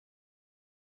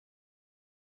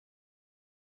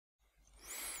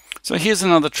So here's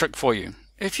another trick for you.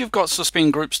 If you've got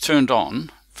suspend groups turned on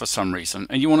for some reason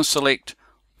and you want to select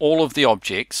all of the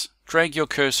objects, drag your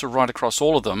cursor right across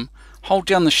all of them, hold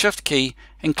down the Shift key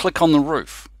and click on the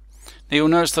roof. Now you'll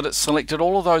notice that it's selected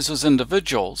all of those as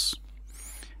individuals,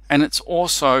 and it's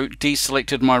also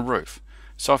deselected my roof.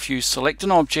 So if you select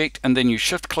an object and then you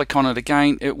Shift click on it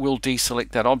again, it will deselect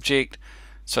that object.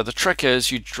 So the trick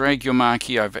is you drag your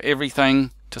marquee over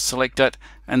everything to select it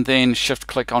and then Shift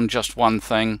click on just one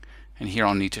thing, and here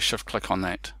I'll need to Shift click on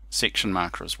that section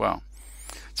marker as well.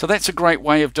 So that's a great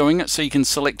way of doing it, so you can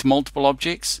select multiple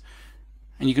objects,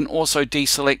 and you can also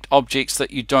deselect objects that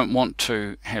you don't want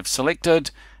to have selected,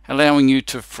 allowing you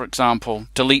to, for example,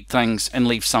 delete things and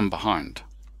leave some behind.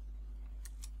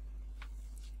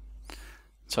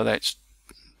 So that's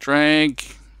drag,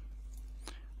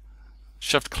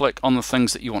 Shift click on the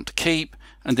things that you want to keep,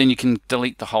 and then you can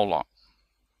delete the whole lot.